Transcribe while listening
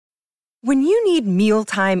When you need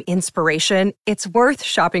mealtime inspiration, it's worth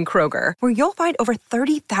shopping Kroger, where you'll find over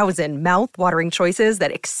 30,000 mouth-watering choices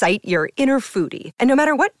that excite your inner foodie. And no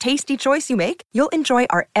matter what tasty choice you make, you'll enjoy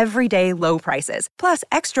our everyday low prices, plus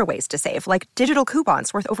extra ways to save, like digital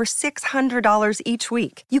coupons worth over $600 each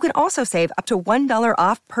week. You can also save up to $1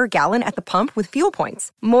 off per gallon at the pump with fuel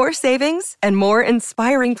points. More savings and more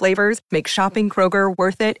inspiring flavors make shopping Kroger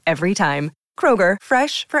worth it every time. Kroger,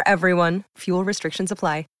 fresh for everyone. Fuel restrictions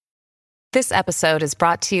apply. This episode is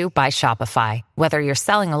brought to you by Shopify. Whether you're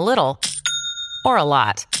selling a little or a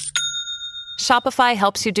lot, Shopify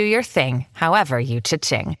helps you do your thing, however you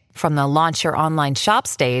cha-ching. From the launch your online shop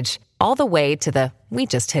stage, all the way to the we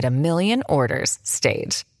just hit 1 million orders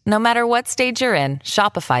stage. No matter what stage you're in,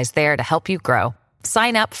 Shopify's there to help you grow.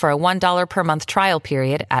 Sign up for a $1 per month trial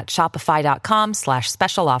period at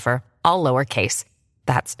shopify.com/special offer, all lowercase.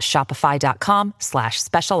 That's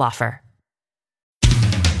shopify.com/special offer.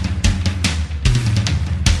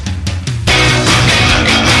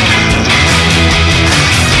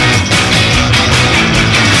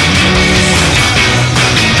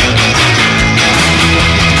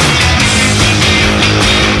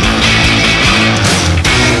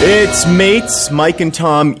 It's Mates, Mike and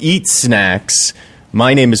Tom Eat Snacks.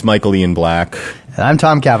 My name is Michael Ian Black. And I'm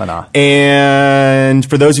Tom Cavanaugh. And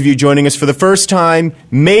for those of you joining us for the first time,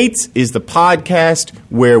 Mates is the podcast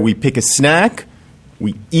where we pick a snack,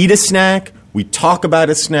 we eat a snack, we talk about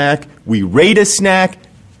a snack, we rate a snack,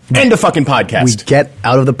 and a fucking podcast. We get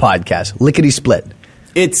out of the podcast. Lickety-split.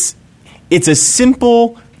 It's a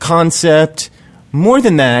simple concept. More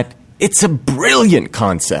than that, it's a brilliant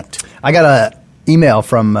concept. I got a email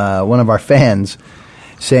from one of our fans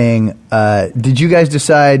saying, did you guys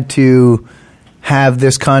decide to have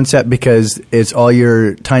this concept because it's all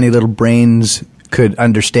your tiny little brains could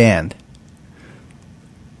understand?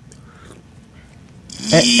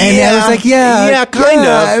 And I was like, yeah, kind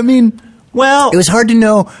of. I mean, well, it was hard to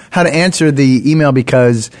know how to answer the email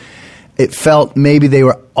because it felt maybe they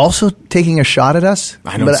were also taking a shot at us.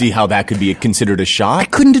 I don't see how that could be considered a shot. I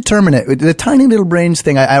couldn't determine it. The tiny little brains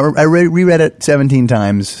thing, I reread it 17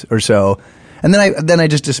 times or so, and then I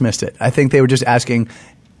just dismissed it. I think they were just asking,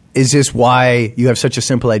 is this why you have such a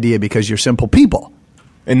simple idea because you're simple people?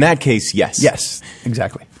 In that case, yes. Yes,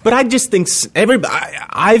 exactly. But I just think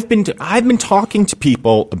I've been talking to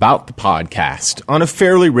people about the podcast on a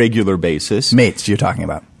fairly regular basis. Mates, you're talking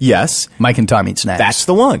about. Yes. Mike and Tom Eat Snacks. That's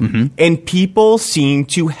the one. Mm-hmm. And people seem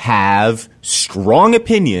to have strong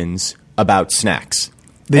opinions about snacks.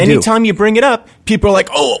 Anytime you bring it up, people are like,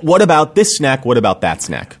 oh, what about this snack? What about that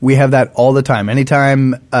snack? We have that all the time.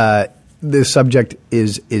 Anytime the subject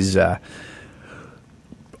is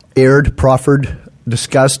aired, proffered,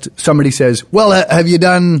 discussed, somebody says, well, have you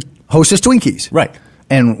done Hostess Twinkies? Right.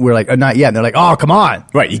 And we're like, not yet. And they're like, oh, come on.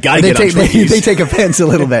 Right, you got to get on Twinkies. They take offense a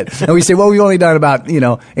little bit. And we say, well, we've only done about 8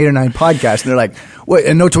 or 9 podcasts. And they're like, what,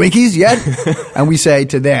 and no Twinkies yet? And we say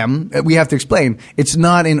to them, we have to explain, it's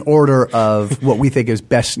not in order of what we think is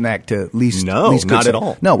best snack to least good. Not at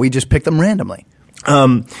all. No, we just pick them randomly.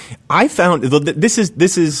 I found, this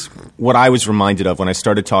is what I was reminded of when I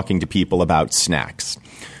started talking to people about snacks.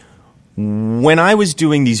 When I was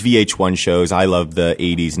doing these VH1 shows, I loved the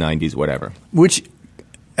 80s, 90s, whatever. Which,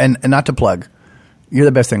 and not to plug, you're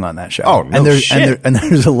the best thing on that show. Oh, no shit. And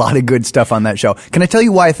there's a lot of good stuff on that show. Can I tell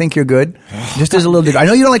you why I think you're good? Just as a little... I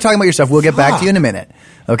know you don't like talking about yourself. We'll get back to you in a minute.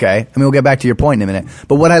 Okay? I mean, we'll get back to your point in a minute.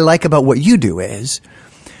 But what I like about what you do is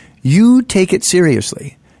you take it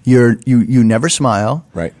seriously. You never smile.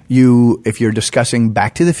 Right. If you're discussing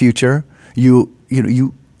Back to the Future, you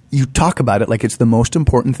talk about it like it's the most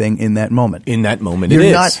important thing in that moment. In that moment, you're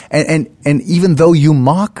it not, is. And even though you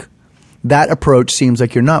mock, that approach seems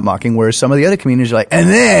like you're not mocking, whereas some of the other comedians are like, and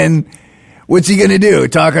then what's he going to do?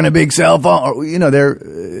 Talk on a big cell phone? Or,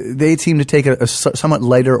 they seem to take a somewhat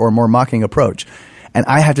lighter or more mocking approach. And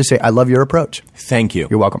I have to say, I love your approach. Thank you.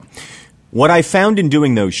 You're welcome. What I found in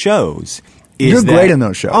doing those shows is You're great in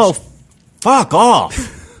those shows. Oh, fuck off.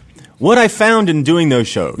 What I found in doing those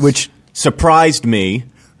shows, which surprised me.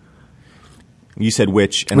 You said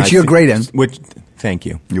which. And which you're great in. Thank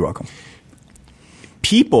you. You're welcome.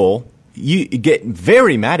 People you get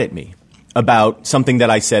very mad at me about something that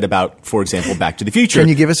I said about, for example, Back to the Future. Can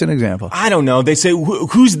you give us an example? I don't know. They say,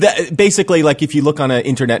 who's that? Basically, like if you look on an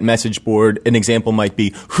internet message board, an example might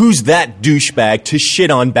be, who's that douchebag to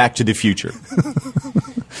shit on Back to the Future?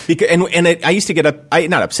 I used to get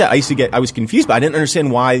not upset. I was confused, but I didn't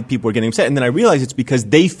understand why people were getting upset. And then I realized it's because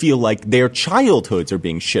they feel like their childhoods are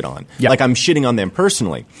being shit on. Yep. Like I'm shitting on them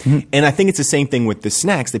personally. Mm-hmm. And I think it's the same thing with the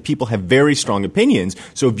snacks, that people have very strong opinions.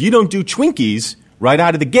 So if you don't do Twinkies, right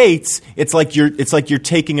out of the gates, it's like you're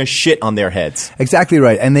taking a shit on their heads. Exactly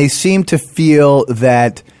right. And they seem to feel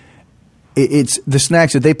that it's the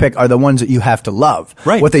snacks that they pick are the ones that you have to love.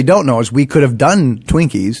 Right. What they don't know is we could have done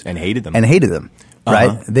Twinkies And hated them.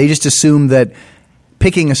 Right? They just assume that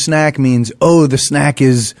picking a snack means, oh, the snack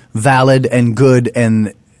is valid and good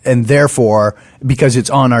and therefore, because it's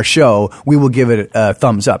on our show, we will give it a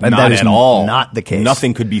thumbs up. And Not that is at all. not the case.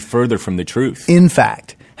 Nothing could be further from the truth. In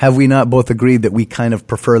fact, have we not both agreed that we kind of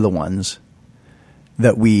prefer the ones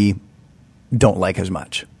that we don't like as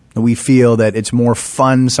much? We feel that it's more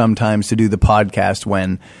fun sometimes to do the podcast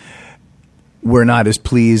when we're not as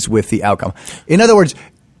pleased with the outcome. In other words,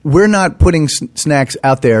 we're not putting snacks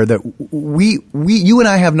out there that you and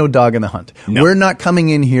I have no dog in the hunt. No. We're not coming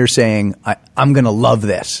in here saying, I'm going to love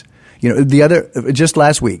this. You know, just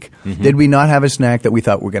last week, did we not have a snack that we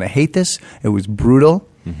thought we're going to hate this? It was brutal.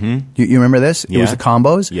 Mm-hmm. You remember this? It was the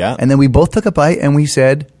combos. Yeah. And then we both took a bite and we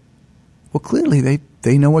said, well, clearly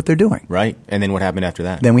they know what they're doing. Right. And then what happened after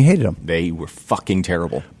that? Then we hated them. They were fucking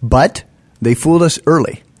terrible. But they fooled us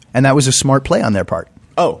early. And that was a smart play on their part.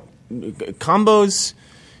 Oh, combos,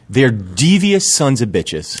 they're devious sons of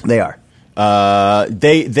bitches. They are.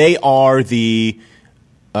 They are the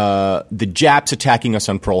Japs attacking us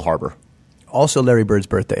on Pearl Harbor. Also Larry Bird's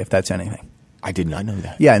birthday, if that's anything. I did not know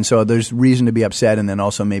that. Yeah, and so there's reason to be upset and then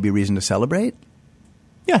also maybe reason to celebrate.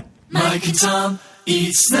 Yeah. Mike and Tom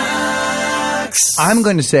eat snacks. I'm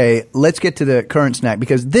going to say let's get to the current snack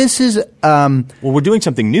because this is Well, we're doing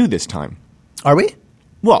something new this time. Are we?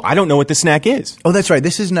 Well, I don't know what the snack is. Oh, that's right.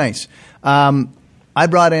 This is nice. I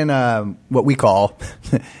brought in what we call,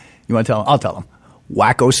 you want to tell them? I'll tell them.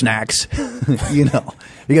 Wacko snacks,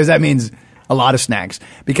 because that means a lot of snacks.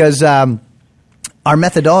 Because our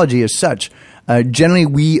methodology is such. Generally,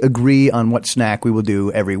 we agree on what snack we will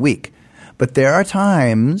do every week. But there are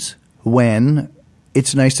times when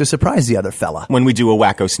it's nice to surprise the other fella. When we do a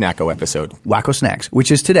Wacko Snacko episode. Wacko Snacks, which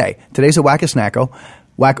is today. Today's a Wacko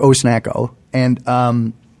Snacko.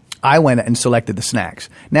 And I went and selected the snacks.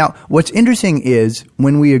 Now, what's interesting is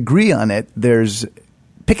when we agree on it, there's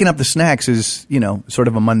picking up the snacks is, sort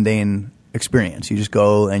of a mundane experience. You just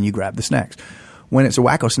go and you grab the snacks. When it's a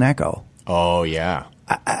Wacko Snacko, Oh, yeah.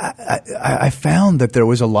 I found that there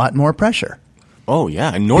was a lot more pressure. Oh,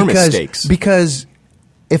 yeah. Enormous stakes. Because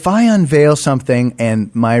if I unveil something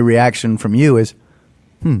and my reaction from you is,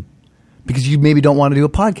 because you maybe don't want to do a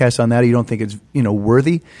podcast on that or you don't think it's,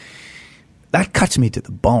 worthy, that cuts me to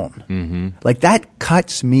the bone. Mm-hmm. Like that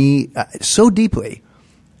cuts me so deeply.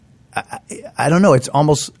 I don't know. It's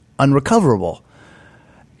almost unrecoverable.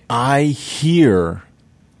 I hear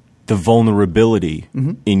the vulnerability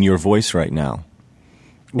in your voice right now.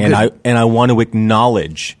 And I want to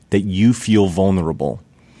acknowledge that you feel vulnerable.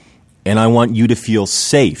 And I want you to feel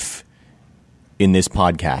safe in this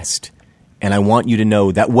podcast. And I want you to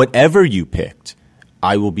know that whatever you picked,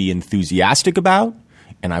 I will be enthusiastic about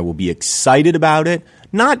and I will be excited about it.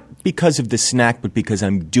 Not because of the snack, but because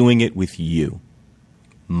I'm doing it with you,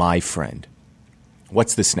 my friend.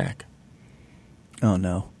 What's the snack? Oh,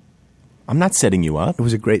 no. I'm not setting you up. It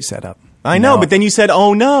was a great setup. I know, but then you said,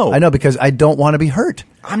 oh, no. I know, because I don't want to be hurt.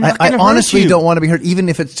 I'm not gonna hurt I honestly you. don't want to be hurt, even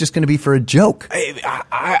if it's just going to be for a joke.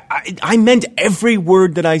 I meant every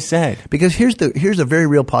word that I said. Because here's a very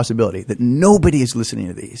real possibility that nobody is listening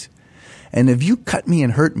to these. And if you cut me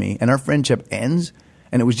and hurt me and our friendship ends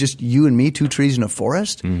and it was just you and me, two trees in a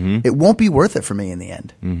forest, it won't be worth it for me in the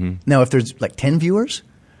end. Mm-hmm. Now, if there's like 10 viewers,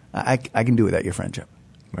 I can do without your friendship.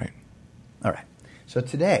 Right. All right. So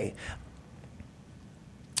today,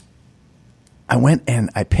 I went and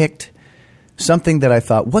I picked something that I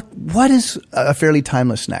thought, what is a fairly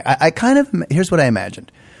timeless snack? Here's what I imagined.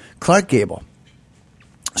 Clark Gable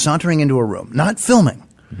sauntering into a room, not filming,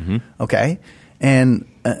 okay? And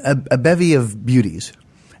a bevy of beauties.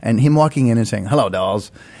 And him walking in and saying, hello,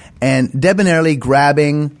 dolls. And debonairly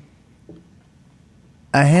grabbing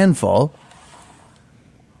a handful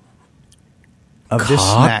of this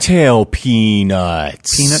snack. Cocktail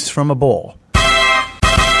peanuts. Peanuts from a bowl.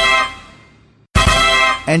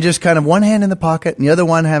 And just kind of one hand in the pocket and the other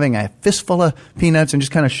one having a fistful of peanuts and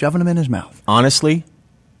just kind of shoving them in his mouth. Honestly,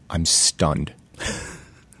 I'm stunned.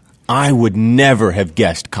 I would never have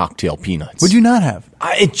guessed cocktail peanuts. Would you not have?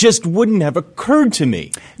 It just wouldn't have occurred to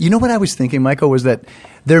me. You know what I was thinking, Michael, was that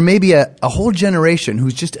there may be a whole generation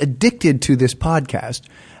who's just addicted to this podcast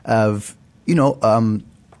of,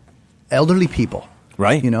 elderly people.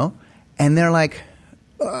 Right. And they're like,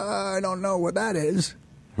 I don't know what that is.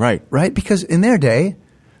 Right. Right? Because in their day,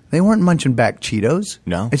 they weren't munching back Cheetos.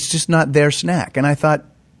 No. It's just not their snack. And I thought,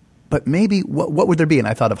 but maybe, what would there be? And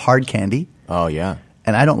I thought of hard candy. Oh, yeah.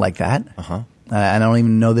 And I don't like that. And I don't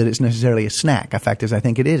even know that it's necessarily a snack. The fact is, I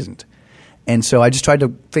think it isn't. And so I just tried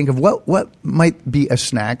to think of what might be a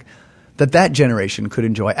snack that generation could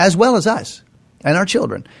enjoy, as well as us and our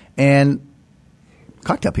children. And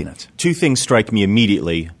cocktail peanuts. Two things strike me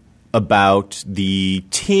immediately about the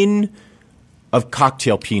tin of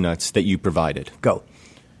cocktail peanuts that you provided. Go.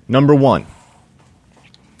 Number one,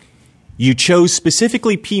 you chose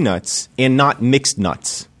specifically peanuts and not mixed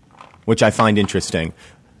nuts, which I find interesting.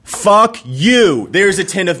 Fuck you. There's a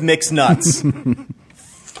tin of mixed nuts.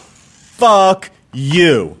 Fuck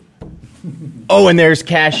you. Oh, and there's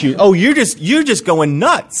cashews. Oh, you're just going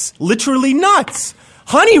nuts. Literally nuts.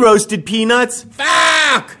 Honey roasted peanuts.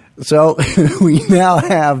 Fuck. So we now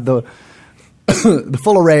have the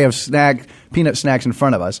full array of peanut snacks in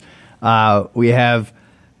front of us. We have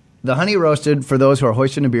the honey roasted for those who are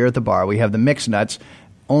hoisting a beer at the bar. We have the mixed nuts,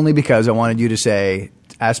 only because I wanted you to say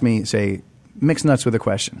mixed nuts with a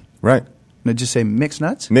question. Right. No, just say mixed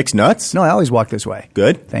nuts? Mixed nuts? No, I always walk this way.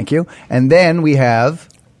 Good. Thank you. And then we have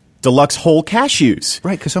deluxe whole cashews.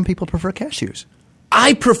 Right, because some people prefer cashews.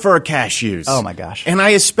 I prefer cashews. Oh, my gosh. And I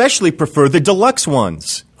especially prefer the deluxe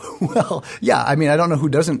ones. Well, yeah, I mean, I don't know who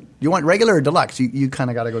doesn't. You want regular or deluxe? You kind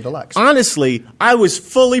of got to go deluxe. Honestly, I was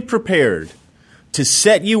fully prepared to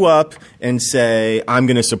set you up and say, I'm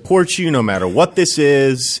going to support you no matter what this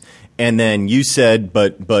is. And then you said,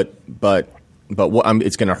 but what,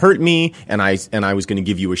 it's going to hurt me. And I was going to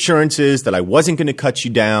give you assurances that I wasn't going to cut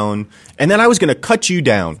you down. And then I was going to cut you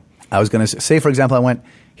down. I was going to say, for example, I went,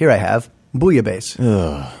 here I have bouillabaisse.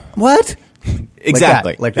 Ugh. What?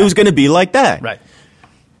 Exactly. Like that. It was going to be like that. Right.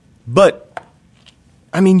 But,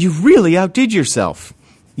 I mean, you really outdid yourself.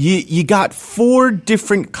 You got 4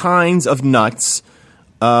 different kinds of nuts,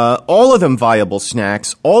 all of them viable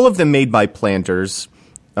snacks, all of them made by Planters.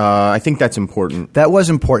 I think that's important. That was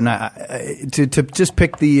important. To just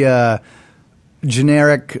pick the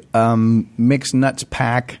generic mixed nuts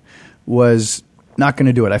pack was not going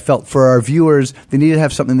to do it. I felt for our viewers, they needed to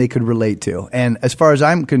have something they could relate to. And as far as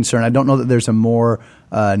I'm concerned, I don't know that there's a more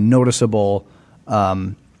noticeable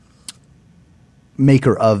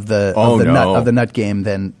maker of the nut game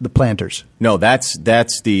than the Planters. No, that's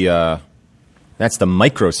the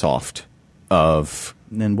Microsoft of.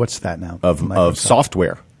 And what's that now? Of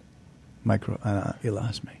software. You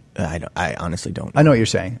lost me. I honestly don't. I know what you're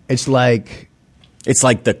saying. It's like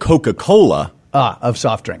the Coca-Cola of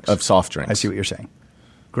soft drinks. Of soft drinks. I see what you're saying.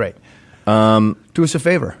 Great. Do us a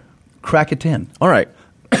favor. Crack a tin. All right.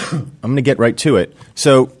 I'm going to get right to it.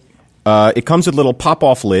 So it comes with a little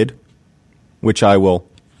pop-off lid, which I will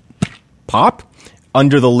pop.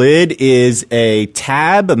 Under the lid is a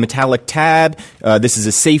metallic tab. This is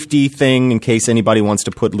a safety thing in case anybody wants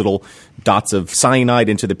to put little dots of cyanide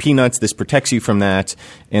into the peanuts. This protects you from that.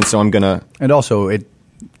 And so I'm going to... And also it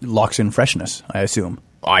locks in freshness, I assume.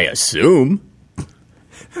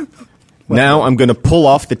 Now I'm going to pull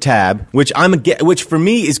off the tab, which for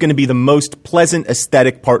me is going to be the most pleasant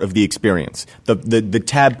aesthetic part of the experience. The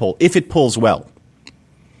tab pull, if it pulls well.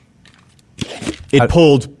 It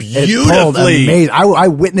pulled beautifully. It pulled amazing. I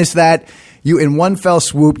witnessed that. You in one fell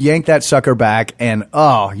swoop yanked that sucker back, and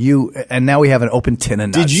now we have an open tin of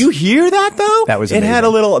nuts. Did you hear that though? That was amazing. It had a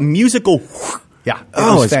little musical. Yeah,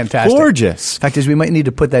 it was fantastic. Gorgeous. Fact is, we might need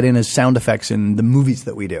to put that in as sound effects in the movies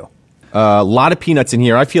that we do. A lot of peanuts in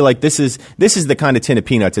here. I feel like this is the kind of tin of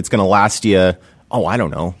peanuts. It's going to last you. Oh, I don't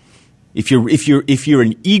know. If you're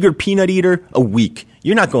an eager peanut eater, a week.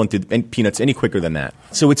 You're not going through peanuts any quicker than that.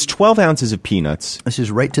 So it's 12 ounces of peanuts. This is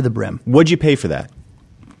right to the brim. What'd you pay for that?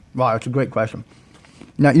 Wow, that's a great question.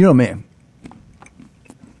 Now, you know me.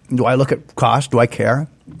 Do I look at cost? Do I care?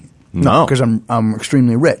 No. Because I'm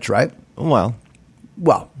extremely rich, right? Well.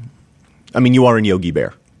 I mean, you are in Yogi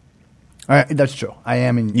Bear. That's true. I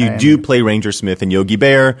am in... You do play Ranger Smith in Yogi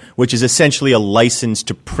Bear, which is essentially a license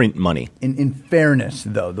to print money. In fairness,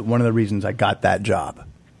 though, one of the reasons I got that job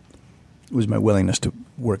was my willingness to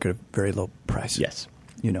work at a very low price. Yes.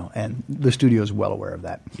 And the studio is well aware of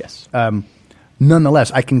that. Yes.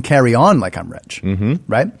 Nonetheless, I can carry on like I'm rich,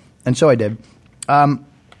 right? And so I did. And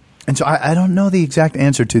so I don't know the exact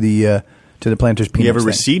answer to the Planters peanuts. Do you have a thing.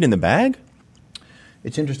 receipt in the bag?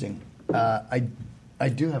 It's interesting. I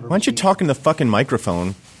do have a receipt. Why don't you talk in the fucking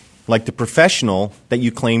microphone like the professional that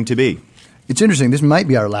you claim to be? It's interesting. This might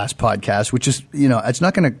be our last podcast, which is, that's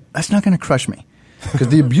not going to crush me. Because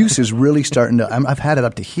the abuse is really starting to. I've had it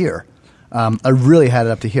up to here. I really had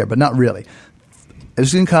it up to here, but not really.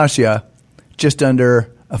 It's going to cost you just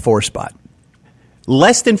under a 4 spot.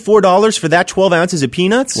 Less than $4 for that 12 ounces of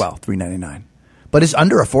peanuts? Well, $3.99, but it's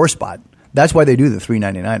under a 4 spot. That's why they do the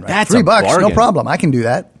 $3.99. Right? That's $3, a bargain. no problem. I can do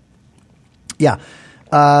that. Yeah,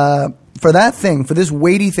 for that thing, for this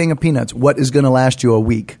weighty thing of peanuts, what is going to last you a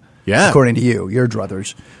week? Yeah. According to you, your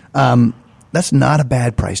druthers. That's not a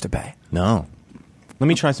bad price to pay. No. Let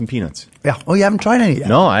me try some peanuts. Yeah. Oh, you haven't tried any yet?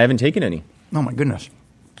 No, I haven't taken any. Oh, my goodness.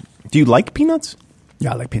 Do you like peanuts?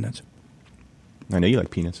 Yeah, I like peanuts. I know you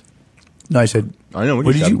like peanuts. No, I said. I know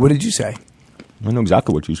What did you say? I know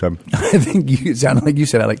exactly what you said. I think it sounded like you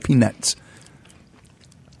said I like peanuts.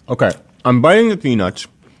 Okay. I'm biting the peanuts,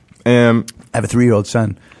 and I have a 3-year-old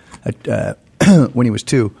son. When he was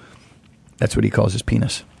 2, that's what he calls his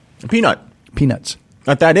penis. a peanut. Peanuts.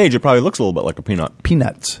 At that age, it probably looks a little bit like a peanut.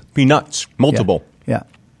 Peanuts. Peanuts. Multiple. Yeah.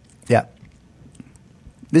 Yeah.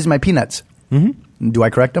 This is my peanuts. Mm-hmm. Do I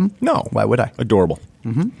correct them? No. Why would I? Adorable.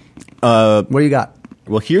 What do you got?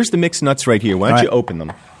 Well, here's the mixed nuts right here. Why don't All you right. open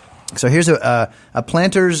them? So here's a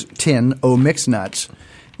Planters tin of mixed nuts.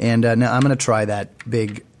 And now I'm going to try that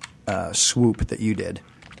big swoop that you did.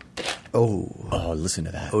 Oh, listen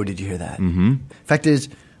to that. Oh, did you hear that? Mm-hmm. Fact is,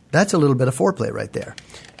 that's a little bit of foreplay right there.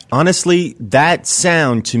 Honestly, that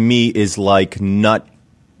sound to me is like nut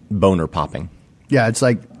boner popping. Yeah, it's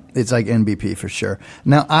like NBP for sure.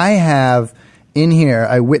 Now I have in here.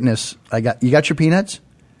 You got your peanuts.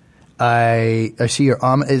 I see your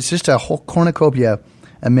almond. It's just a whole cornucopia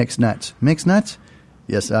of mixed nuts. Mixed nuts?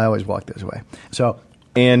 Yes, I always walk this way. So.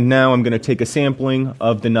 And now I'm going to take a sampling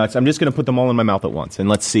of the nuts. I'm just going to put them all in my mouth at once, and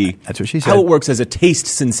let's see That's what she said. how it works as a taste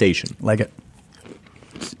sensation. Like it.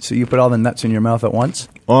 So you put all the nuts in your mouth at once?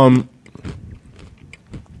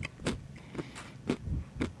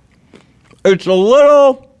 It's a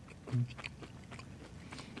little...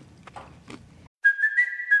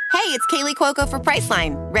 Hey, it's Kaylee Cuoco for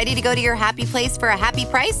Priceline. Ready to go to your happy place for a happy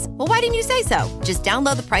price? Well, why didn't you say so? Just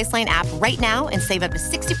download the Priceline app right now and save up to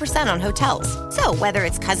 60% on hotels. So whether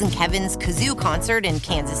it's Cousin Kevin's Kazoo Concert in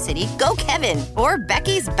Kansas City, go Kevin, or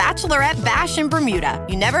Becky's Bachelorette Bash in Bermuda,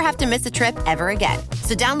 you never have to miss a trip ever again.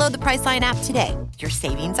 So download the Priceline app today. Your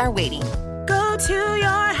savings are waiting. Go to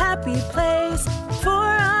your happy place for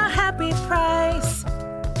a happy price.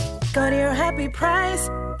 Go to your happy price,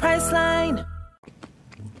 Priceline.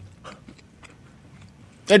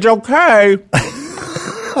 It's okay.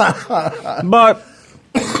 But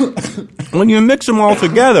when you mix them all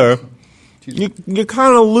together, you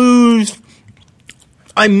kind of lose...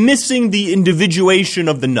 I'm missing the individuation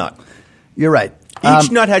of the nut. You're right. Each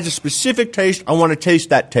nut has a specific taste. I want to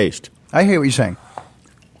taste that taste. I hear what you're saying.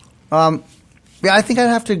 Yeah, I think I'd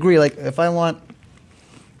have to agree. Like, if I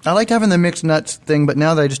like having the mixed nuts thing, but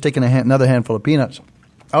now that I just taken another handful of peanuts,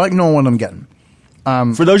 I like knowing what I'm getting.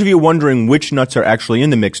 For those of you wondering which nuts are actually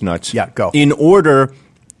in the mixed nuts, Yeah, go. In order,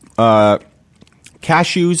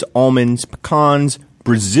 cashews, almonds, pecans,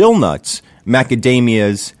 Brazil nuts,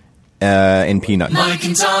 macadamias, and peanuts. Mike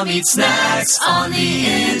and Tom eat snacks on the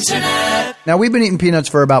internet. Now, we've been eating peanuts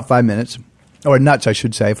for about 5 minutes, or nuts, I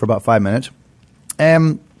should say, for about 5 minutes.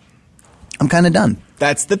 And I'm kind of done.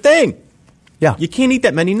 That's the thing. Yeah. You can't eat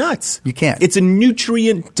that many nuts. You can't. It's a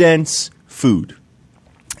nutrient-dense food.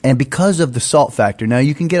 And because of the salt factor, now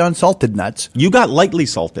you can get unsalted nuts. You got lightly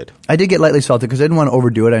salted. I did get lightly salted because I didn't want to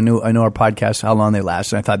overdo it. I know our podcasts, how long they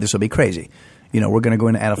last, and I thought this will be crazy. You know, we're going to go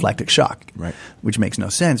into anaphylactic shock, Right. Which makes no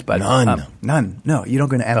sense. But None. none. No, you don't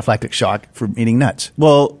go into anaphylactic shock from eating nuts.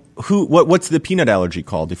 Well, what's the peanut allergy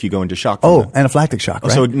called if you go into shock? from Oh, that? anaphylactic shock.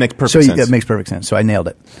 Right? so it makes perfect sense. It makes perfect sense. So I nailed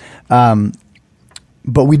it.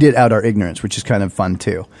 But we did out our ignorance, which is kind of fun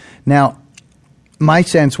too. Now, my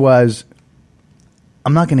sense was,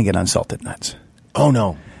 I'm not going to get unsalted nuts. Oh,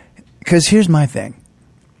 no. Because here's my thing.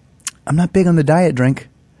 I'm not big on the diet drink.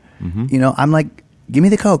 Mm-hmm. You know, I'm like, give me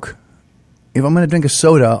the Coke. If I'm going to drink a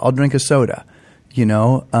soda, I'll drink a soda. You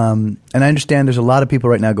know? And I understand there's a lot of people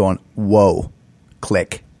right now going, whoa,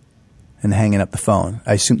 click, and hanging up the phone.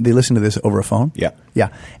 I assume they listen to this over a phone? Yeah. Yeah.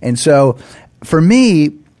 And so, for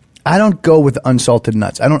me, I don't go with unsalted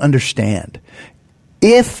nuts. I don't understand.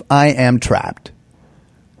 If I am trapped,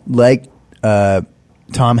 like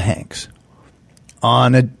Tom Hanks,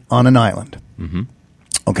 on an island,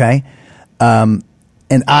 okay, and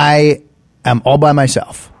I am all by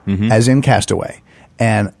myself, as in Castaway,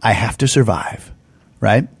 and I have to survive,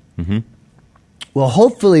 right? Mm-hmm. Well,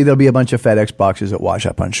 hopefully there'll be a bunch of FedEx boxes that wash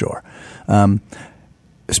up on shore.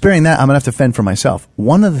 Sparing that, I'm going to have to fend for myself.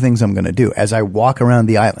 One of the things I'm going to do as I walk around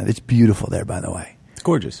the island, it's beautiful there, by the way. It's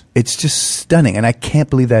gorgeous. It's just stunning, and I can't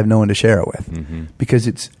believe I have no one to share it with because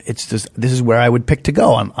it's just this is where I would pick to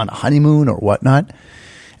go on a honeymoon or whatnot,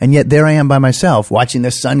 and yet there I am by myself watching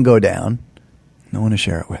the sun go down, no one to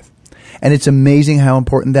share it with, and it's amazing how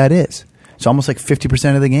important that is. It's almost like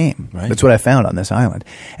 50% of the game. Right. That's what I found on this island.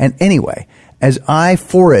 And anyway, as I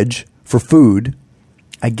forage for food,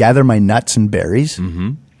 I gather my nuts and berries.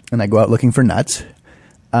 and I go out looking for nuts.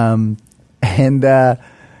 Did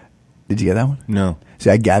you get that one? No. See,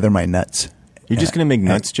 I gather my nuts. You're just going to make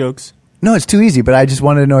nuts jokes? No, it's too easy, but I just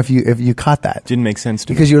wanted to know if you caught that. Didn't make sense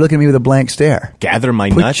to me. Because you're looking at me with a blank stare. Gather my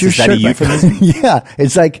Put nuts? your Is that a shirt back on. euphemism? Yeah.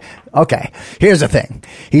 It's like, okay, here's the thing.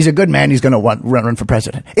 He's a good man. He's going to run for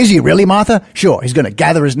president. Is he really, Martha? Sure. He's going to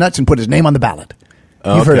gather his nuts and put his name on the ballot.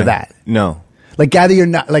 You've heard of that? No. Like gather your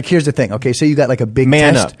nuts. Like here's the thing. Okay, so you got like a big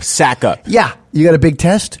Man test. up. Sack up. Yeah. You got a big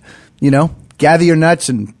test, gather your nuts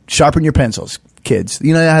and sharpen your pencils, kids.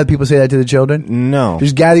 You know how people say that to the children? No.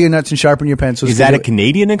 Just gather your nuts and sharpen your pencils. Is that a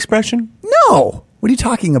Canadian expression? No. What are you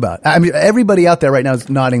talking about? I mean, everybody out there right now is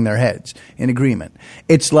nodding their heads in agreement.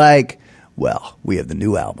 It's like, well, we have the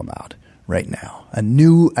new album out right now. A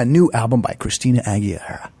new album by Christina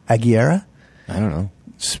Aguilera. Aguilera? I don't know.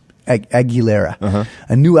 Aguilera. Uh-huh.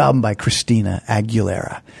 A new album by Christina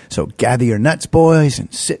Aguilera. So gather your nuts, boys,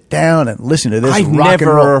 and sit down and listen to this I've rock and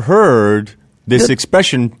roll. never heard this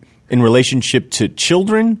expression in relationship to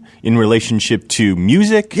children, in relationship to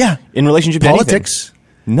music, Yeah. in relationship Politics. to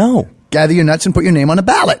anything. No. Gather your nuts and put your name on a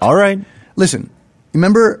ballot. All right. Listen,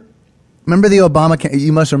 remember the Obama?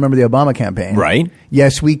 You must remember the Obama campaign, Right.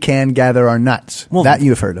 Yes, we can gather our nuts. Well, that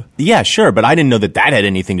you've heard of. Yeah, sure, but I didn't know that had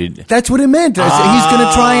anything to do. That's what it meant. He's going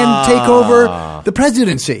to try and take over the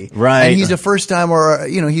presidency, Right. And he's a first time, or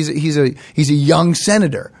he's a young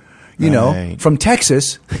senator, Right. from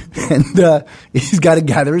Texas, and he's got to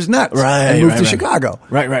gather his nuts, and move to Chicago,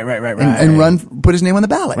 Right. and put his name on the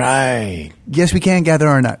ballot, Right. Yes, we can gather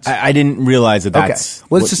our nuts. I didn't realize that that's... Okay.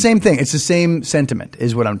 Well, it's the same thing. It's the same sentiment,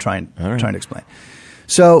 is what I'm trying to explain.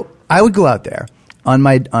 So I would go out there on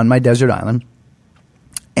my desert island,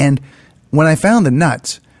 and when I found the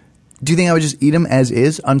nuts, do you think I would just eat them as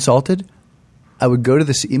is, unsalted? I would go to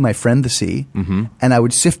the sea, my friend the sea, and I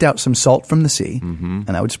would sift out some salt from the sea, and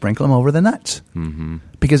I would sprinkle them over the nuts,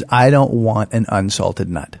 because I don't want an unsalted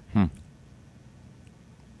nut.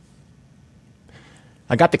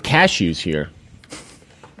 I got the cashews here.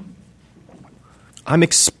 I'm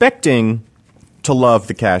expecting to love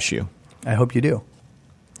the cashew I hope you do.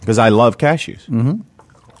 because I love cashews.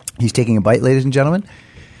 He's taking a bite, ladies and gentlemen.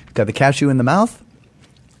 Got the cashew in the mouth,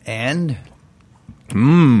 and...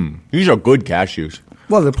 These are good cashews.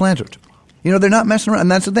 Well, they're planters. They're not messing around.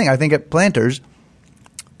 And that's the thing. I think at Planters,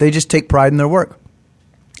 they just take pride in their work.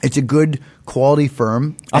 It's a good quality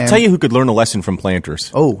firm. I'll tell you who could learn a lesson from Planters.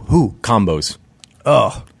 Oh, who? Combos.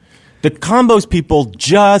 Oh. The Combos people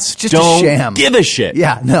just a don't sham. give a shit.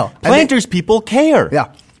 Yeah, no. Planters people care.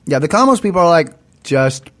 Yeah. Yeah, the combos people are like,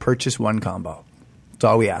 just purchase one combo. That's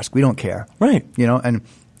all we ask. We don't care. Right. And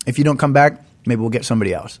if you don't come back, maybe we'll get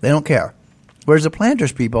somebody else. They don't care. Whereas the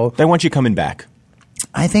Planters people, They want you coming back.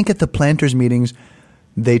 I think at the Planters meetings,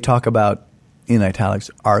 they talk about, in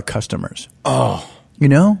italics, our customers. Oh.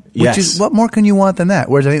 Which Yes. is, what more can you want than that?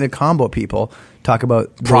 Whereas I think the combo people talk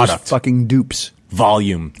about Product. those fucking dupes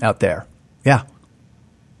Volume. out there. Yeah.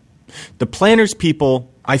 The Planters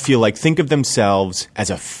people, I feel like, think of themselves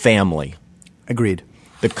as a family. Agreed.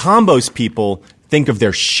 The Combos people think of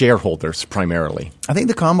their shareholders primarily. I think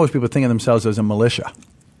the combos people think of themselves as a militia.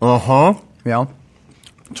 Uh-huh.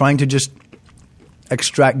 Trying to just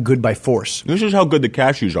extract good by force. This is how good the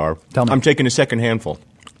cashews are. Tell me. I'm taking a second handful.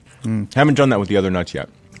 Haven't done that with the other nuts yet.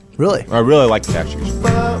 Really? I really like the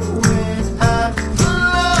cashews.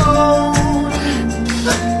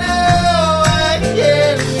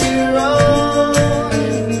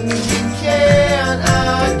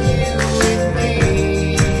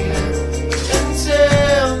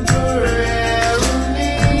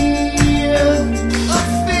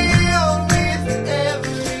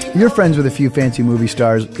 You're friends with a few fancy movie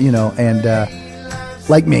stars, and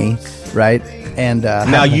like me, right? And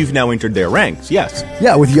Now you've now entered their ranks, yes.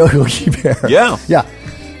 yeah, with Yogi Bear. Yeah. Yeah.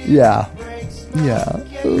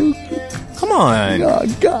 Come on.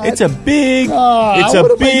 Oh God! It's a big,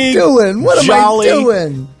 what am I doing? What jolly, am I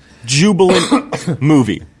doing? jubilant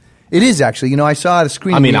movie. It is actually. I saw it at a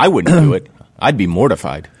screening. I mean, I wouldn't do it. I'd be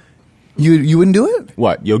mortified. You wouldn't do it?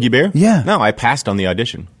 What, Yogi Bear? Yeah. No, I passed on the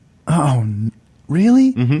audition. Oh,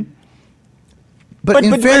 really? Mm-hmm. But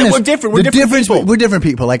in but fairness, we're different. We're different people. We're different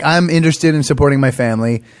people. Like, I'm interested in supporting my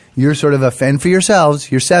family. You're sort of a fend for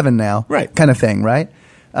yourselves. You're 7 now, Right? Kind of thing, right?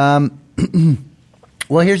 Well,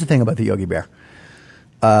 here's the thing about the Yogi Bear.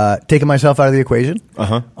 Taking myself out of the equation,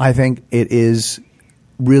 I think it is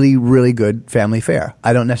really, really good family fare.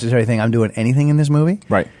 I don't necessarily think I'm doing anything in this movie.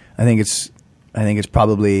 Right. I think it's I think it's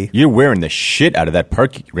probably You're wearing the shit out of that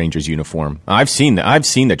Park Rangers uniform. I've seen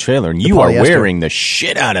the trailer, and you are polyester. wearing the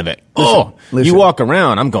shit out of it. Listen. You walk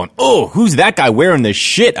around, I'm going, who's that guy wearing the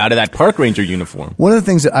shit out of that Park Ranger uniform? one of the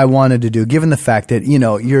things that I wanted to do, given the fact that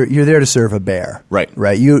you're there to serve a bear, Right.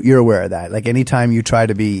 You're aware of that. Like anytime you try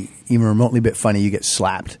to be even remotely a bit funny, you get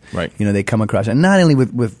slapped. Right. They come across, and not only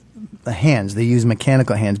with the hands, they use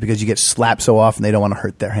mechanical hands because you get slapped so often they don't want to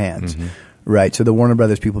hurt their hands. Mm-hmm. Right. So the Warner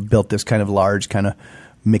Brothers people built this kind of large, kind of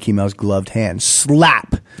Mickey Mouse gloved hand.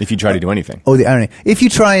 Slap. If you try to do anything. Oh, the irony. If you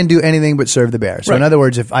try and do anything but serve the bear. So in Right. other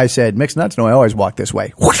words, if I said, mixed nuts, no, I always walk this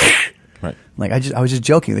way. Whoosh. Right. Like I was just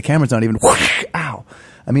joking. The camera's not even whoosh. Ow.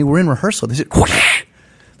 I mean, we're in rehearsal. This is whoosh.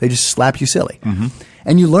 They just slap you silly. Mm-hmm.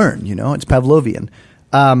 And you learn, it's Pavlovian.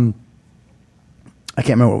 I can't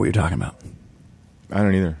remember what we were talking about. I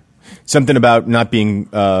don't either. Something about not being,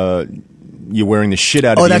 you wearing the shit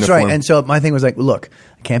out of Oh, the that's uniform. right. And so my thing was like, look,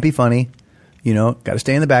 I can't be funny. Got to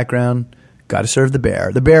stay in the background. Got to serve the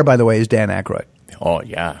bear. The bear, by the way, is Dan Aykroyd. Oh,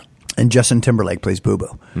 yeah. And Justin Timberlake plays Boo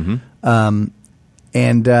Boo. Mm-hmm.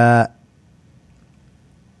 And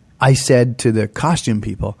I said to the costume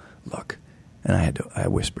people, look, and I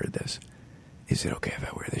whispered this, is it okay if I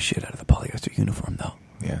wear the shit out of the polyester uniform, though?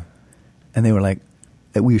 Yeah. And they were like,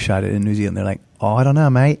 we shot it in New Zealand. They're like, oh, I don't know,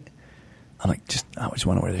 mate. I'm like, I just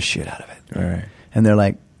want to wear the shit out of it. All right. And they're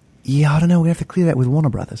like, yeah, I don't know. We have to clear that with Warner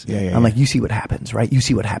Brothers. Yeah, I'm like, you see what happens, right? You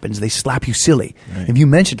see what happens. They slap you silly. Right. If you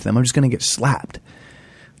mention to them, I'm just going to get slapped.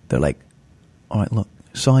 They're like, all right, look,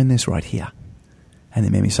 sign this right here. And they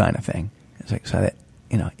made me sign a thing. It's like, so that,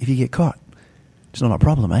 if you get caught, it's not a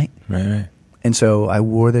problem, mate. Right. And so I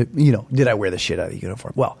wore did I wear the shit out of the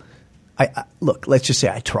uniform? Well, I look, let's just say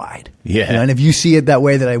I tried. Yeah. And if you see it that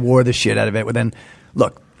way, that I wore the shit out of it, well,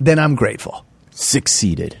 then I'm grateful.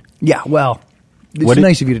 Succeeded. Yeah, well, it's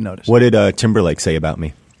nice of you to notice. What did Timberlake say about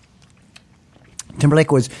me? Timberlake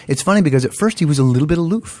it's funny because at first he was a little bit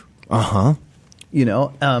aloof. Uh-huh.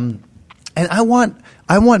 And I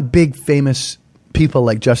want big famous people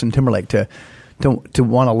like Justin Timberlake to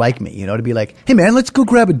want to like me, to be like, hey man, let's go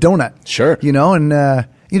grab a donut. Sure.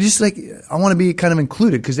 And just like, I want to be kind of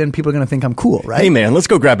included because then people are going to think I'm cool, right? Hey man, let's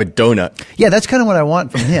go grab a donut. Yeah, that's kind of what I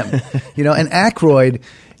want from him. And Aykroyd,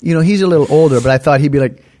 he's a little older, but I thought he'd be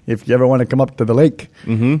like, if you ever want to come up to the lake,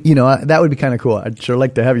 that would be kind of cool. I'd sure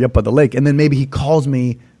like to have you up at the lake. And then maybe he calls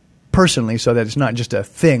me personally so that it's not just a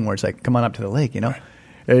thing where it's like, come on up to the lake, Hey,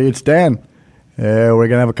 it's Dan. We're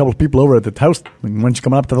going to have a couple of people over at the house. Why don't you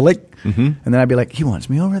come up to the lake? Mm-hmm. And then I'd be like, he wants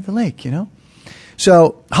me over at the lake,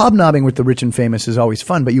 So hobnobbing with the rich and famous is always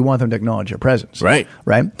fun, but you want them to acknowledge your presence. Right.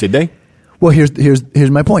 Right? Did they? Well, here's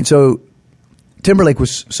my point. So Timberlake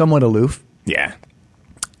was somewhat aloof. Yeah.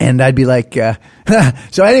 And I'd be like,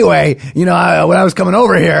 so anyway, when I was coming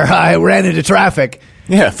over here, I ran into traffic.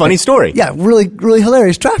 Yeah, funny story. Yeah, really, really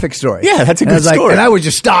hilarious traffic story. Yeah, that's a And I good was story. And I would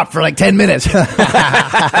just stop for like 10 minutes,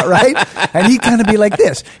 right? And he'd kind of be like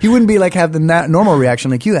this. He wouldn't be like have the normal reaction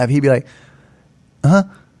like you have. He'd be like, kind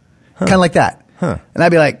of like that. Huh. And I'd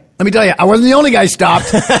be like, let me tell you, I wasn't the only guy stopped.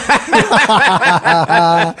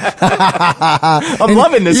 I'm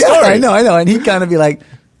loving this story. I know. And he'd kind of be like,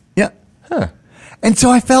 yeah. Huh. And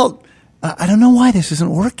so I felt, I don't know why this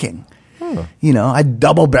isn't working. Huh. I'd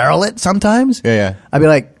double barrel it sometimes. Yeah. I'd be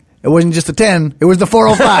like, it wasn't just the 10, it was the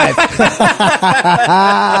 405.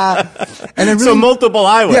 And it really, So multiple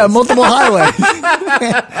highways. Yeah, multiple highways.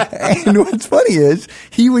 And what's funny is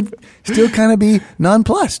he would still kind of be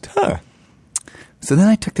nonplussed. Huh. So then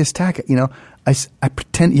I took this tack, I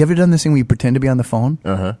pretend, you ever done this thing where you pretend to be on the phone?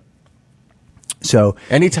 Uh-huh. So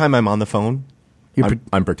Anytime I'm on the phone,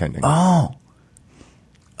 I'm pretending.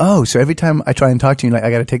 Oh, so every time I try and talk to you, like, I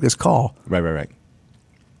got to take this call. Right.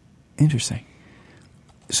 Interesting.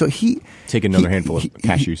 So Take another handful of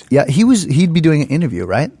cashews. He'd be doing an interview,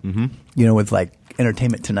 right? Mm-hmm. With like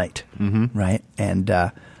Entertainment Tonight, right? And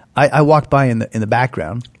I walked by in the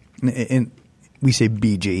background, and we say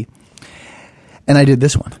BG, and I did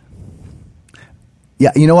this one.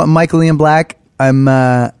 Yeah, you know what, Michael Ian Black, I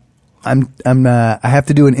have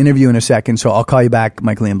to do an interview in a second, so I'll call you back,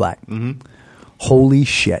 Michael Ian Black. Mm-hmm. Holy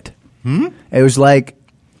shit! It was like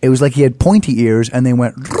he had pointy ears, and they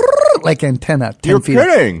went like antenna. 10 You're feet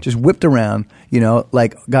kidding. Up, just whipped around,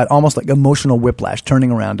 like got almost like emotional whiplash, turning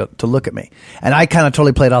around to look at me, and I kind of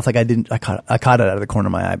totally played off like I didn't. I caught it out of the corner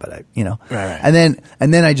of my eye, but Right. And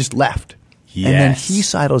then I just left. Yes. And then he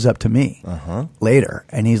sidles up to me later,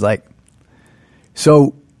 and he's like,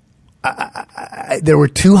 "So, there were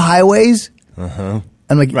two highways." I'm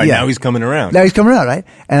like, Right, yeah. now he's coming around. Now he's coming around, right?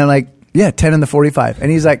 And I'm like, Yeah, 10 in the 45.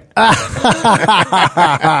 And he's like, I'm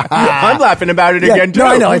laughing about it again, too. No,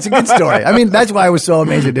 I know. It's a good story. I mean, that's why I was so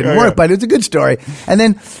amazed it didn't work, but it's a good story. And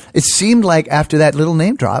then it seemed like after that little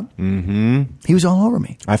name drop, he was all over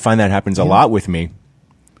me. I find that happens a lot with me.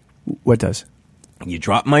 What does? You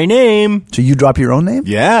drop my name. So you drop your own name?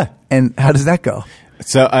 Yeah. And how does that go?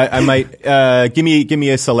 So I might give me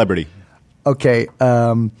a celebrity. Okay.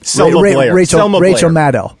 Selma Blair. Rachel Blair.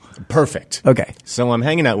 Maddow. Perfect. Okay. So I'm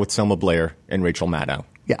hanging out with Selma Blair and Rachel Maddow.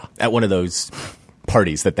 Yeah. At one of those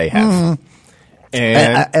parties that they have.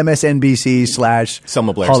 And MSNBC /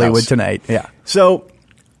 Selma Blair's Hollywood house. Tonight. Yeah. So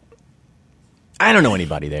I don't know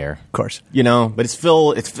anybody there. Of course. You know, but it's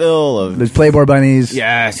full of There's Playboy Bunnies.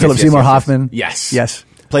 Yes. Philip Seymour Hoffman. Yes. Yes.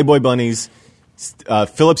 Playboy Bunnies,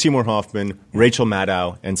 Philip Seymour Hoffman, Rachel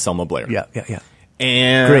Maddow, and Selma Blair. Yeah.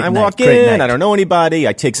 And Great I night, walk great in. night. I don't know anybody.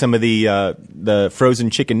 I take some of the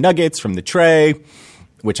frozen chicken nuggets from the tray,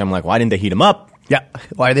 which I'm like, why didn't they heat them up? Yeah.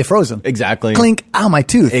 Why are they frozen? Exactly. Clink. Ow, my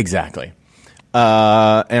tooth. Exactly.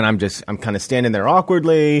 And I'm kind of standing there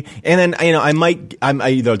awkwardly, and then I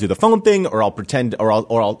either do the phone thing or I'll pretend or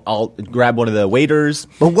I'll grab one of the waiters.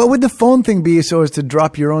 But what would the phone thing be so as to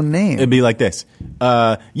drop your own name? It'd be like this.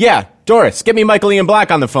 Yeah, Doris, get me Michael Ian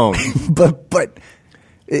Black on the phone. But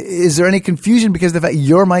is there any confusion because of the fact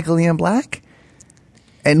you're Michael Ian Black?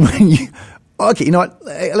 And when you... Okay, you know what?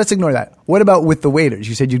 Let's ignore that. What about with the waiters?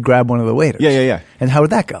 You said you'd grab one of the waiters. Yeah. And how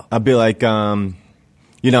would that go? I'll be like,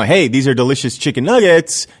 hey, these are delicious chicken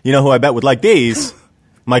nuggets. You know who I bet would like these?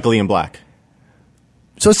 Michael Ian Black.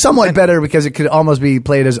 So it's somewhat better because it could almost be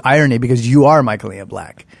played as irony because you are Michael Ian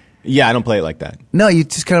Black. Yeah, I don't play it like that. No, you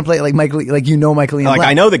just kind of play it like Michael Ian Black. Like,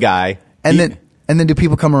 I know the guy. And then do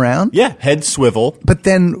people come around? Yeah, head swivel. But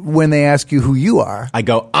then when they ask you who you are... I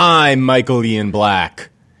go, I'm Michael Ian Black.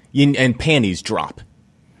 And panties drop.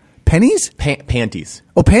 Pennies? Panties.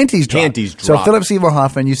 Oh, panties drop. Panties drop. So Philip Seymour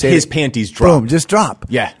Hoffman, you say... His panties drop. Boom, just drop.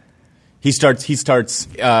 Yeah. He starts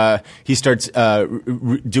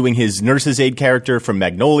doing his nurse's aide character from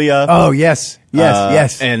Magnolia. Oh, yes.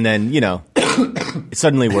 Yes. And then,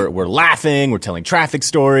 suddenly we're laughing, we're telling traffic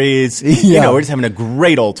stories. Yeah. We're just having a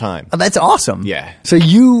great old time. Oh, that's awesome. Yeah. So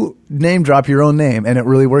you name drop your own name and it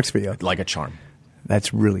really works for you. Like a charm.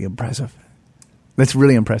 That's really impressive. That's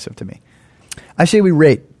really impressive to me. I say we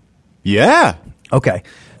rate. Yeah. Okay.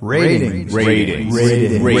 Ratings.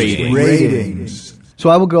 So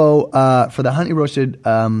I will go for the honey roasted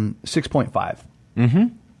 6.5. Mm-hmm.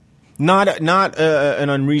 Not an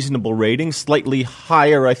unreasonable rating. Slightly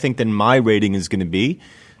higher, I think, than my rating is going to be.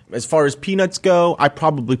 As far as peanuts go, I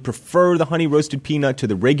probably prefer the honey roasted peanut to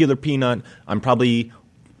the regular peanut. I'm going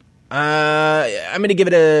to give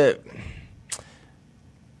it a...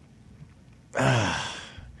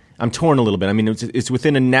 I'm torn a little bit. I mean, it's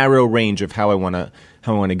within a narrow range of how I want to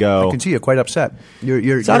go. I can see you're quite upset.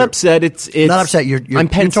 You're not upset. It's not upset. I'm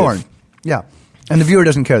pensive. You're torn. Yeah, and the viewer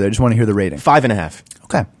doesn't care. They just want to hear the rating. 5.5.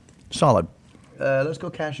 Okay, solid. Let's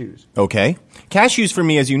go cashews. Okay, cashews for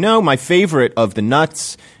me, as you know, my favorite of the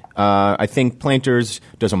nuts. I think Planters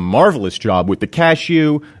does a marvelous job with the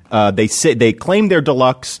cashew. They claim they're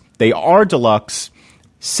deluxe. They are deluxe.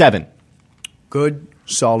 7. Good,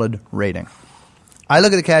 solid rating. I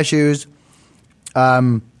look at the cashews,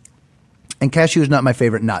 and cashew is not my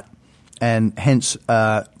favorite nut. And hence,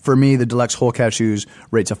 for me, the deluxe whole cashews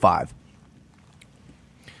rates a 5.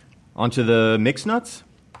 Onto the mixed nuts?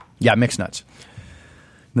 Yeah, mixed nuts.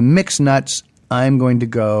 The mixed nuts, I'm going to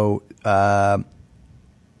go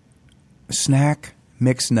snack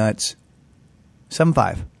mixed nuts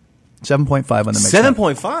 7.5. 7.5 on the mixed nut.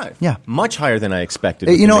 7.5? Yeah. Much higher than I expected.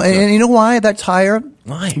 And you know why that's higher?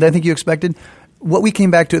 Why? Than I think you expected? What we came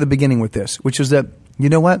back to at the beginning with this, which was that, you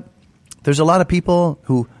know what? There's a lot of people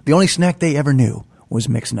who the only snack they ever knew was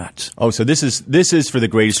mixed nuts. Oh, so this is for the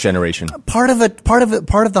greatest generation. Part of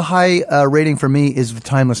the high rating for me is the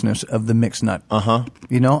timelessness of the mixed nut. Uh-huh.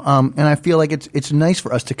 And I feel like it's nice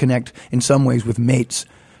for us to connect in some ways with mates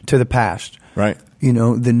to the past. Right.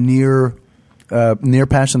 The near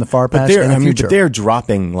past and the far past and the future. But they're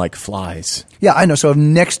dropping like flies. Yeah, I know. So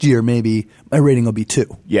next year maybe my rating will be 2.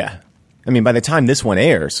 Yeah. I mean, by the time this one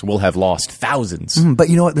airs, we'll have lost thousands. But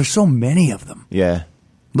you know what? There's so many of them. Yeah.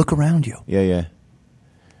 Look around you. Yeah.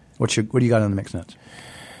 What do you got on the mixed nuts?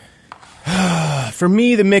 For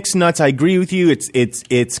me, the mixed nuts, I agree with you.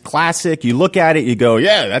 It's classic. You look at it, you go,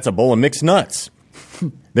 yeah, that's a bowl of mixed nuts.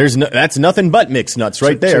 That's nothing but mixed nuts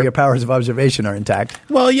right there. So your powers of observation are intact.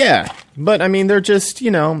 Well, yeah. But, I mean, they're just,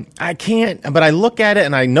 I can't. But I look at it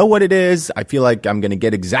and I know what it is. I feel like I'm going to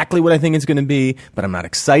get exactly what I think it's going to be, but I'm not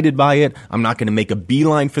excited by it. I'm not going to make a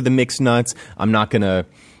beeline for the mixed nuts. I'm not going to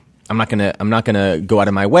I'm not gonna go out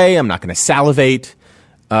of my way. I'm not gonna salivate.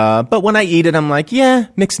 But when I eat it, I'm like, yeah,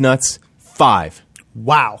 mixed nuts, 5.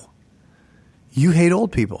 Wow. You hate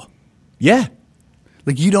old people. Yeah.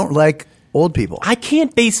 Like, you don't like old people. I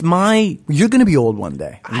can't base my... You're going to be old one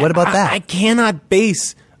day. What about that? I cannot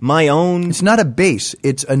base my own... It's not a base.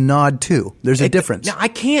 It's a nod, too. There's a difference. No, I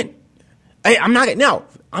can't... I'm not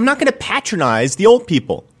going to patronize the old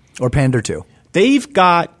people. Or pander to. They've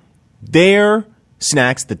got their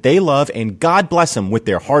snacks that they love, and God bless them with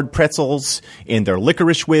their hard pretzels and their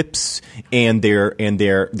licorice whips and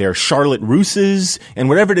their Charlotte Russes and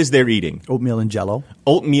whatever it is they're eating. Oatmeal and Jell-O.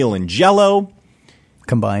 Oatmeal and Jell-O.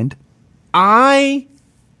 Combined. I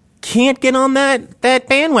can't get on that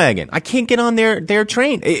bandwagon. I can't get on their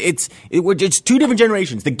train. It's 2 different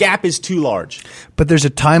generations. The gap is too large. But there's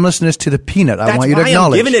a timelessness to the peanut. I want you to That's why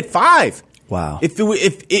acknowledge. I'm giving it 5. Wow. If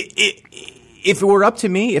it were up to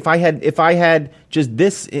me, if I had just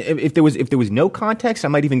this, if there was no context, I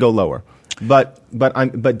might even go lower. But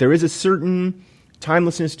there is a certain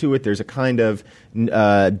timelessness to it. There's a kind of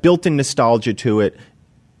built-in nostalgia to it.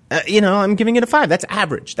 I'm giving it a 5. That's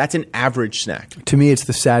average. That's an average snack. To me, it's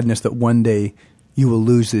the sadness that one day you will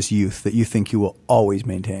lose this youth that you think you will always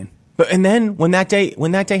maintain. And then when that day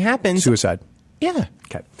happens, suicide. Yeah.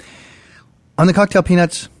 Okay. On the cocktail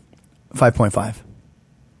peanuts, 5.5.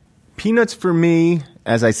 Peanuts for me,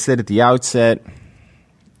 as I said at the outset,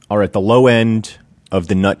 are at the low end of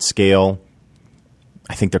the nut scale.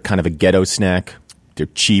 I think they're kind of a ghetto snack. They're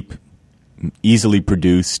cheap, easily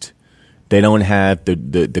produced. They don't have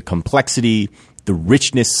the complexity, the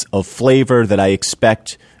richness of flavor that I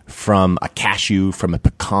expect from a cashew, from a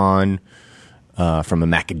pecan, from a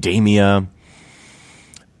macadamia.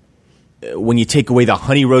 When you take away the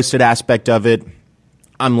honey roasted aspect of it,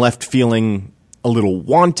 I'm left feeling a little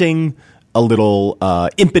wanting, a little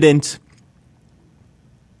impotent.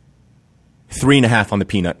 3.5 on the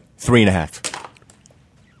peanut. 3.5.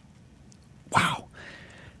 Wow.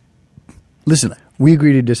 Listen, we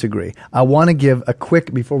agree to disagree. I want to give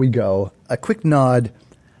before we go, a quick nod,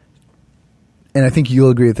 and I think you'll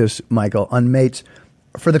agree with this, Michael, on Mates,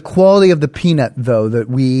 for the quality of the peanut, though, that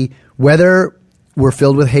whether we're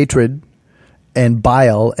filled with hatred and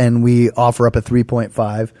bile and we offer up a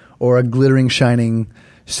 3.5 or a glittering, shining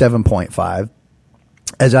 7.5,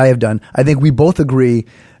 as I have done, I think we both agree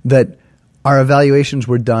that our evaluations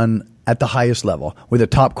were done at the highest level with a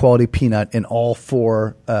top quality peanut in all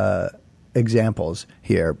 4 examples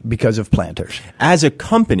here because of Planters. As a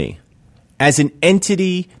company, as an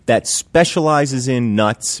entity that specializes in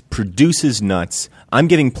nuts, produces nuts, I'm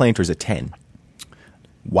giving Planters a 10.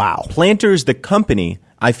 Wow. Planters, the company,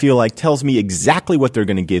 I feel like tells me exactly what they're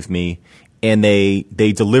going to give me, and they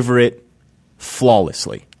deliver it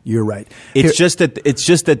flawlessly. You're right. It's just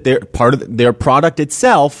that their part of their product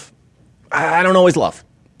itself, I don't always love.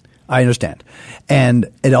 I understand. And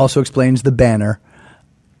it also explains the banner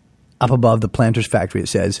up above the Planters factory. It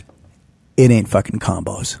says, "It ain't fucking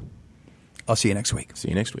combos." I'll see you next week. See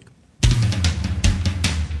you next week.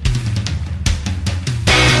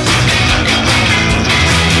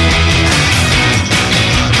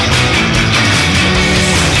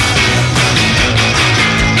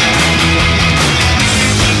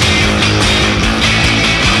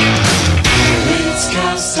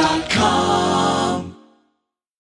 Cast.com